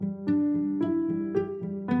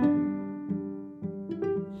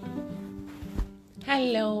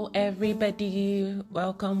Hello, everybody.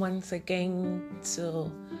 Welcome once again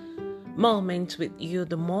to Moment with You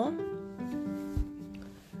the More.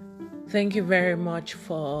 Thank you very much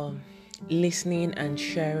for listening and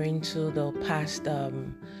sharing to the past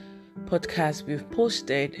podcast we've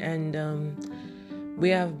posted. And we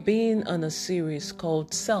have been on a series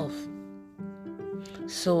called Self.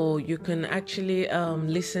 So you can actually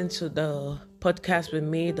listen to the podcast we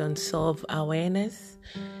made on self-awareness,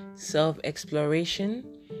 self-exploration,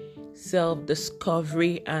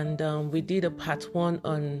 self-discovery, and we did a part 1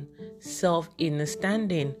 on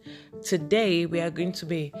self-understanding. Today, we are going to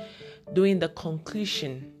be doing the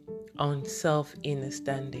conclusion on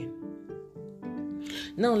self-understanding.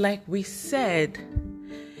 Now, like we said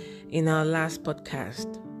in our last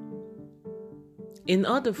podcast, in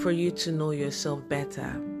order for you to know yourself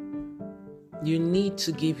better, you need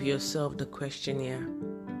to give yourself the questionnaire.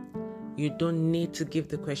 You don't need to give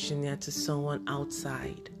the questionnaire to someone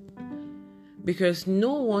outside, because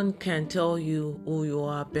no one can tell you who you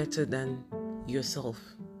are better than yourself.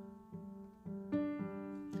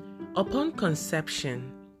 Upon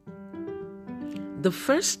conception, the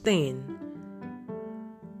first thing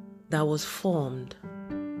that was formed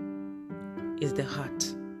is the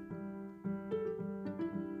heart.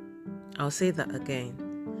 I'll say that again.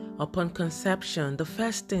 Upon conception, the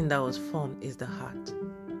first thing that was formed is the heart.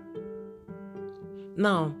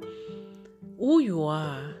 Now, who you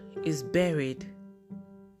are is buried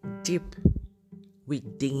deep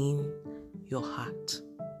within your heart.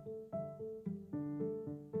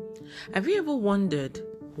 Have you ever wondered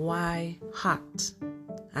why heart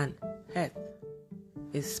and head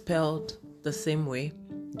is spelled the same way,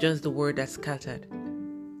 just the word that's scattered?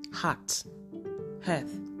 Heart, head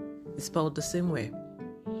is spelled the same way.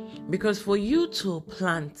 Because for you to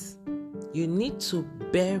plant, you need to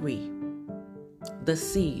bury the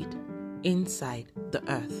seed inside the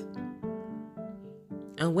earth.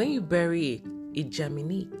 And when you bury it, it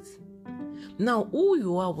germinates. Now, who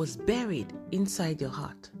you are was buried inside your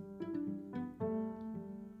heart.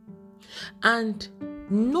 And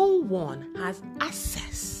no one has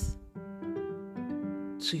access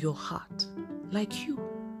to your heart like you.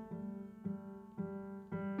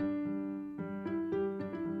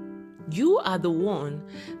 You are the one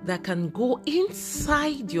that can go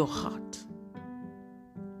inside your heart.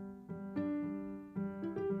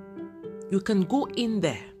 You can go in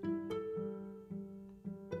there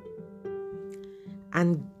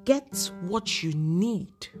and get what you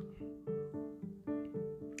need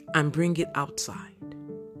and bring it outside.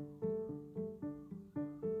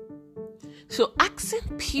 So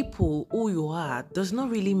asking people who you are does not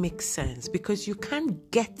really make sense, because you can't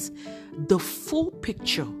get the full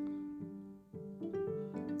picture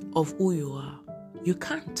of who you are. You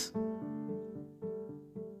can't.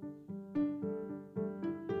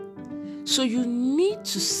 So you need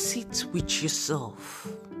to sit with yourself.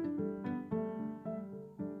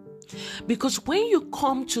 Because when you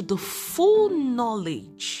come to the full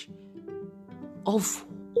knowledge of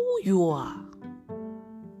who you are,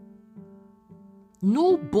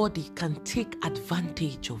 nobody can take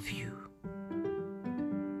advantage of you.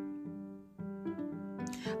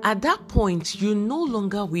 At that point, you no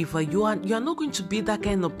longer waver. You are not going to be that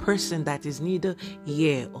kind of person that is neither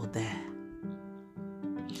here or there.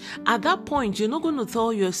 At that point, you're not going to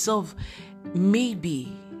tell yourself,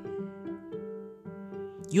 maybe.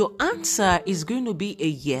 Your answer is going to be a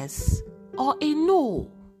yes or a no.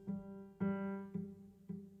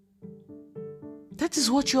 That is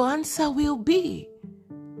what your answer will be.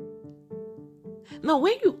 Now,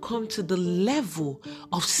 when you come to the level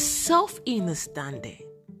of self-understanding,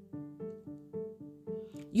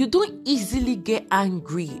 you don't easily get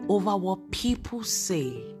angry over what people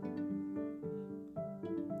say.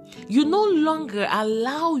 You no longer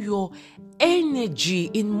allow your energy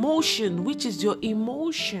in motion, which is your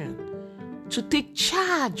emotion, to take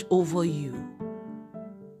charge over you.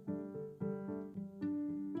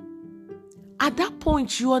 At that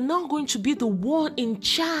point, you are now going to be the one in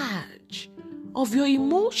charge of your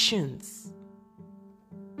emotions.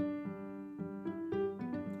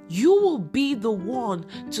 You will be the one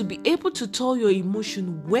to be able to tell your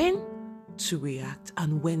emotion when to react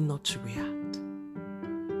and when not to react.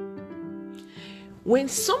 When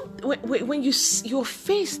you're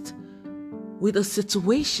faced with a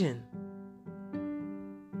situation,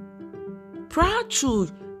 prior to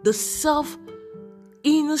the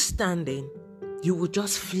self-understanding, you will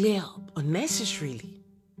just flare up unnecessarily.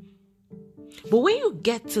 But when you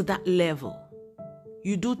get to that level,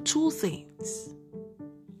 you do two things.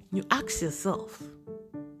 You ask yourself,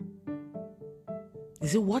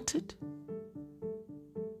 is it worth it?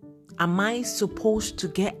 Am I supposed to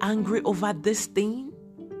get angry over this thing?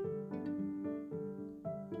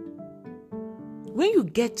 When you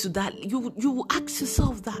get to that, you ask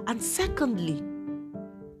yourself that. And secondly,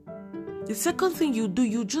 the second thing you do,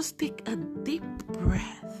 you just take a deep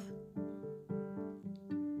breath.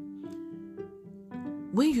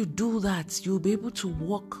 When you do that, you'll be able to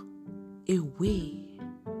walk away.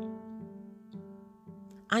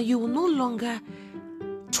 And you will no longer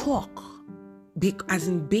talk as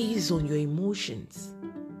in based on your emotions.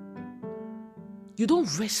 You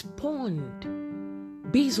don't respond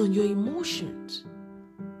based on your emotions.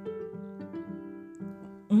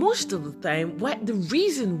 Most of the time, the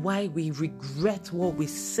reason why we regret what we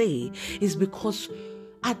say is because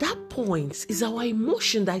at that point, it's our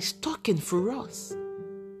emotion that is talking for us.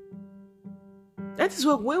 That is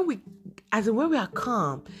why when we are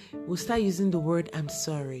calm, we'll start using the word, I'm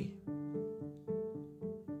sorry.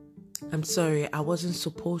 I'm sorry, I wasn't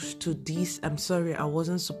supposed to this. I'm sorry, I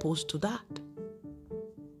wasn't supposed to that.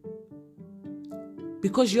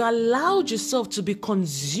 Because you allowed yourself to be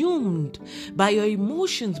consumed by your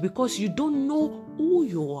emotions because you don't know who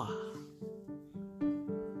you are.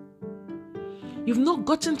 You've not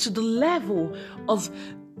gotten to the level of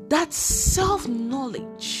that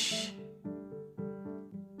self-knowledge.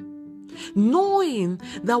 Knowing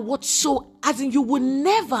that you will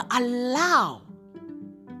never allow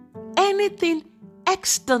anything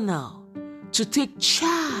external to take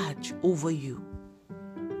charge over you.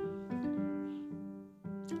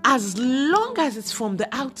 As long as it's from the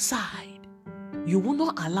outside, you will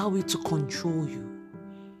not allow it to control you.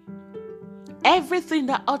 Everything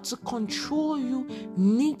that ought to control you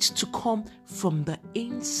needs to come from the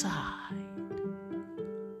inside.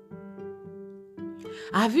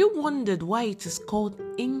 Have you wondered why it is called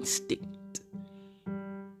instinct?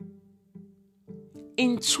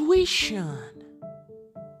 Intuition.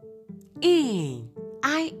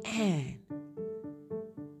 I-N.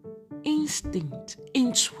 Instinct.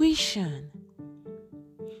 Intuition.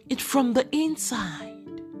 It's from the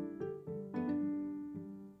inside.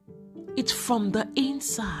 It's from the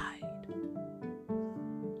inside.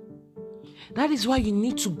 That is why you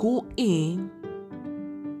need to go in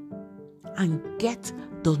and get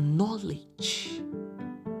the knowledge.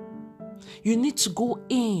 You need to go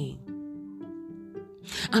in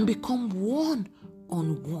and become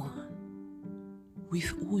one-on-one with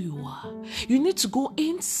who you are. You need to go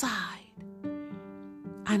inside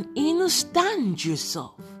and understand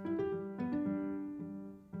yourself.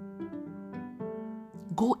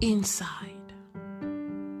 Go inside.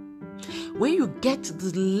 When you get to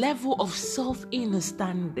the level of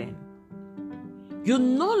self-understanding, you're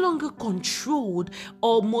no longer controlled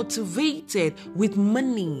or motivated with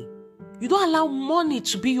money. You don't allow money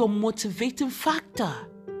to be your motivating factor.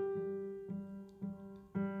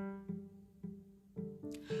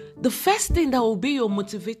 The first thing that will be your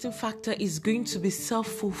motivating factor is going to be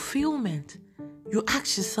self-fulfillment. You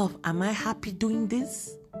ask yourself, am I happy doing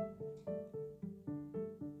this?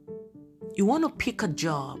 You want to pick a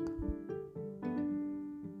job.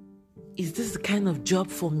 Is this the kind of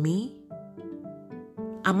job for me?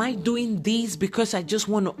 Am I doing this because I just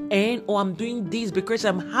want to earn, or I'm doing this because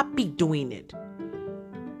I'm happy doing it?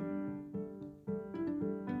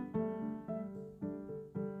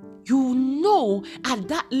 You know at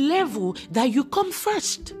that level that you come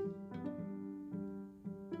first.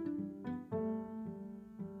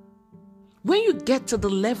 When you get to the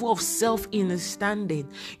level of self-understanding,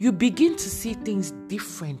 you begin to see things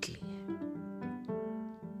differently.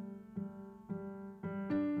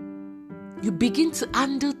 You begin to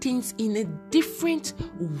handle things in a different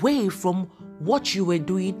way from what you were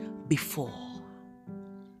doing before.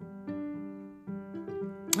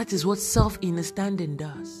 That is what self-understanding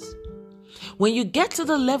does. When you get to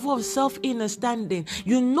the level of self-understanding,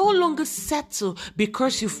 you no longer settle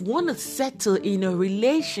because you want to settle in a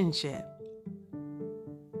relationship.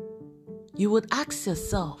 You would ask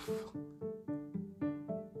yourself,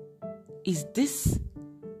 is this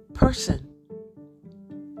person,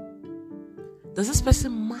 does this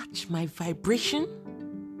person match my vibration?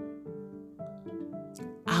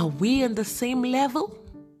 Are we on the same level?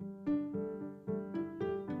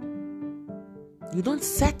 You don't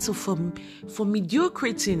settle for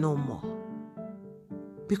mediocrity no more.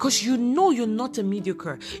 Because you know you're not a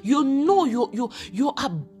mediocre. You know you're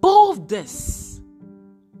above this.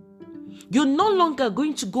 You're no longer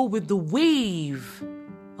going to go with the wave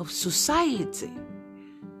of society.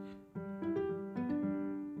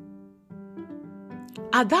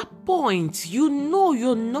 At that point, you know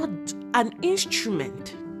you're not an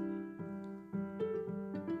instrument.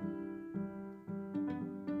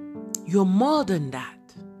 You're more than that.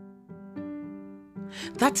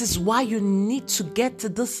 That is why you need to get to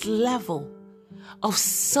this level of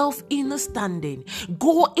self-understanding.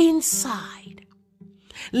 Go inside.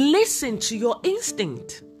 Listen to your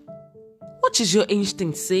instinct. What is your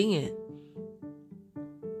instinct saying?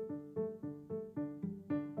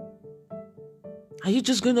 Are you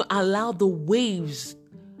just going to allow the waves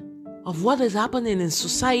of what is happening in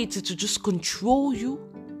society to just control you?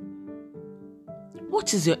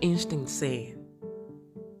 What is your instinct saying?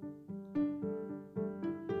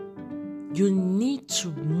 You need to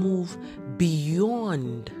move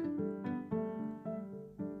beyond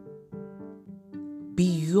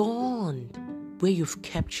where you've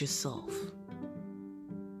kept yourself.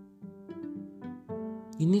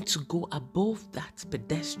 You need to go above that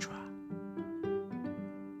pedestal.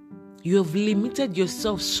 You have limited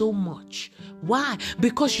yourself so much. Why?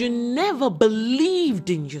 Because you never believed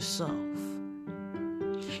in yourself.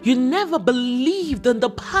 You never believed in the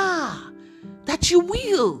power that you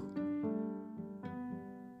will.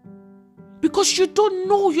 Because you don't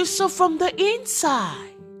know yourself from the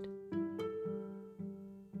inside.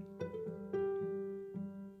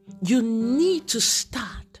 You need to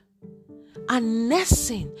start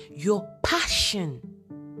harnessing your passion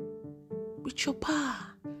with your power.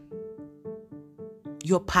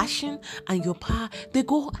 Your passion and your power, they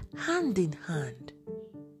go hand in hand.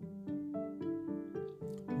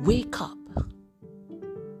 Wake up.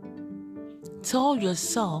 Tell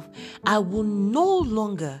yourself, I will no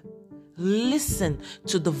longer listen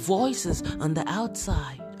to the voices on the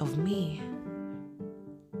outside of me.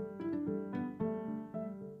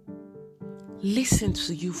 Listen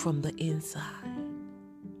to you from the inside.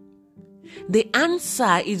 The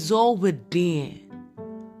answer is all within.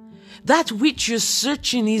 That which you're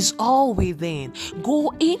searching is all within.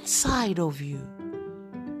 Go inside of you.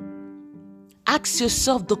 Ask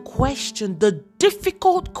yourself the question, the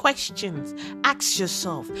difficult questions. Ask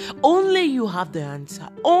yourself. Only you have the answer.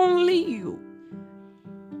 Only you.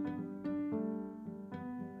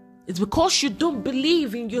 It's because you don't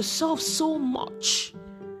believe in yourself so much.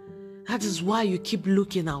 That is why you keep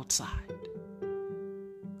looking outside.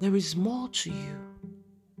 There is more to you.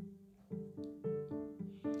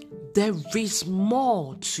 There is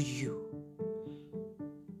more to you.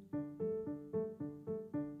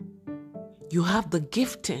 You have the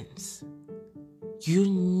giftings you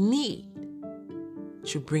need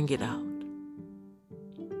to bring it out.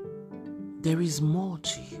 There is more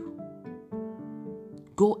to you.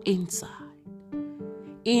 Go inside.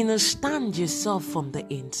 Understand yourself from the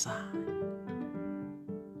inside.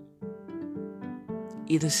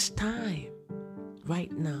 It is time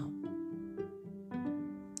right now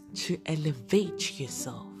to elevate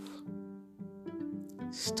yourself.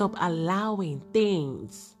 Stop allowing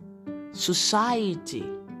things, society,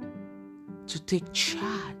 to take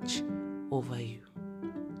charge over you.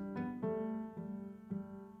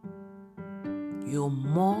 You're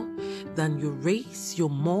more than your race, you're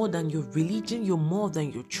more than your religion, you're more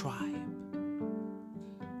than your tribe.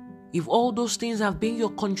 If all those things have been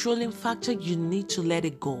your controlling factor, you need to let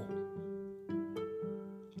it go.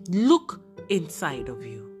 Look inside of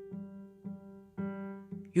you.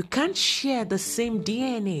 You can't share the same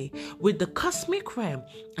DNA with the cosmic realm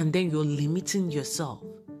and then you're limiting yourself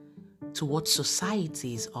to what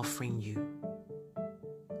society is offering you.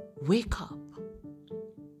 Wake up.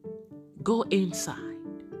 Go inside.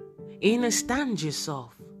 Understand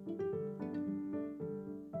yourself.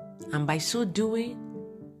 And by so doing,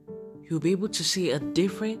 you'll be able to see a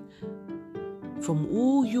difference from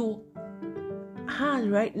who you are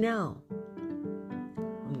right now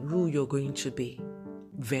and who you're going to be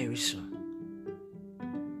very soon.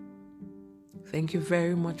 Thank you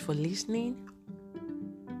very much for listening.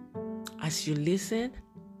 As you listen,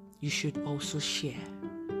 you should also share.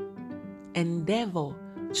 Endeavor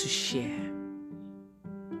to share.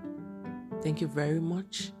 Thank you very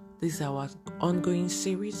much. This is our ongoing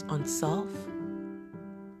series on self.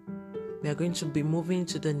 We are going to be moving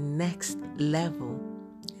to the next level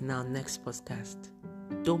in our next podcast.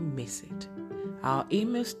 Don't miss it. Our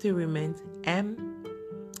email still remains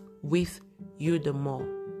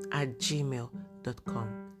mwithyouthemore@gmail.com.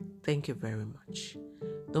 Thank you very much.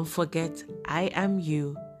 Don't forget, I am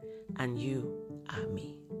you and you are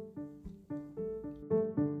me.